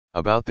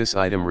About this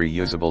item: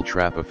 reusable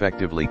trap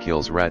effectively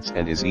kills rats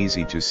and is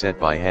easy to set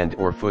by hand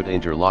or foot.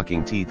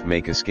 Interlocking teeth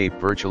make escape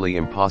virtually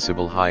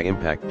impossible. High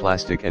impact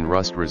plastic and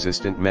rust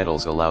resistant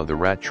metals allow the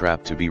rat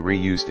trap to be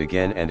reused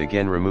again and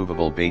again.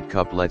 Removable bait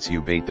cup lets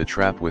you bait the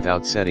trap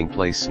without setting.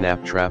 Place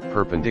snap trap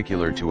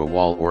perpendicular to a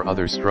wall or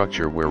other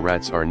structure where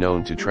rats are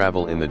known to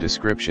travel. In the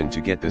description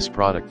to get this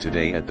product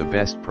today at the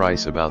best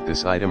price. About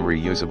this item: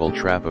 reusable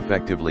trap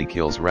effectively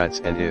kills rats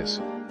and is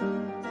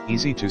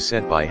easy to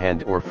set by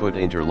hand or foot.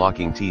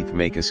 Interlocking teeth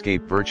make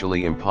escape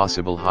virtually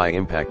impossible. High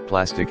impact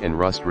plastic and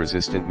rust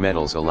resistant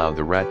metals allow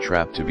the rat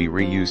trap to be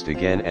reused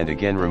again and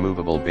again.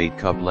 Removable bait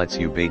cup lets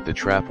you bait the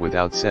trap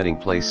without setting.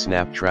 Place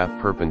snap trap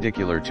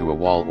perpendicular to a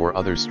wall or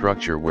other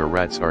structure where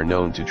rats are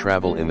known to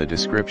travel. In the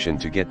description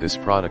to get this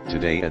product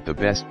today at the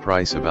best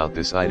price. About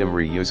this item: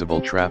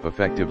 reusable trap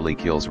effectively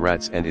kills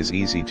rats and is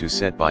easy to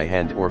set by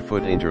hand or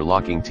foot.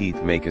 Interlocking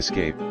teeth make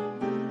escape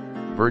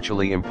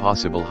virtually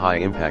impossible. High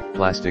impact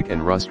plastic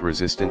and rust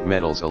resistant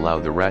metals allow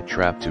the rat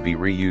trap to be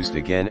reused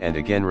again and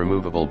again.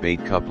 Removable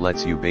bait cup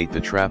lets you bait the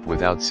trap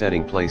without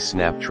setting. Place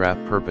snap trap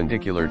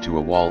perpendicular to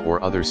a wall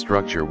or other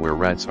structure where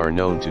rats are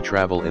known to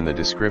travel. In the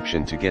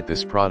description to get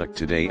this product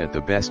today at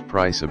the best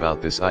price.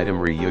 About this item: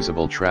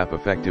 reusable trap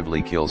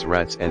effectively kills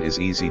rats and is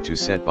easy to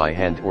set by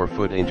hand or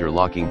foot.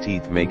 Interlocking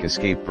teeth make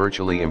escape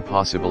virtually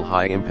impossible.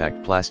 High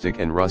impact plastic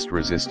and rust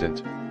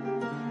resistant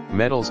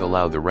metals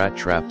allow the rat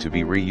trap to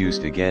be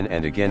reused again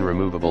and again.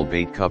 Removable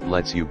bait cup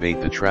lets you bait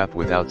the trap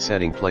without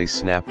setting. Place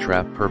snap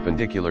trap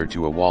perpendicular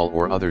to a wall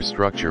or other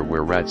structure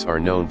where rats are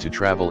known to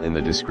travel. In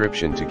the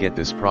description to get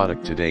this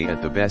product today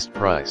at the best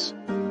price.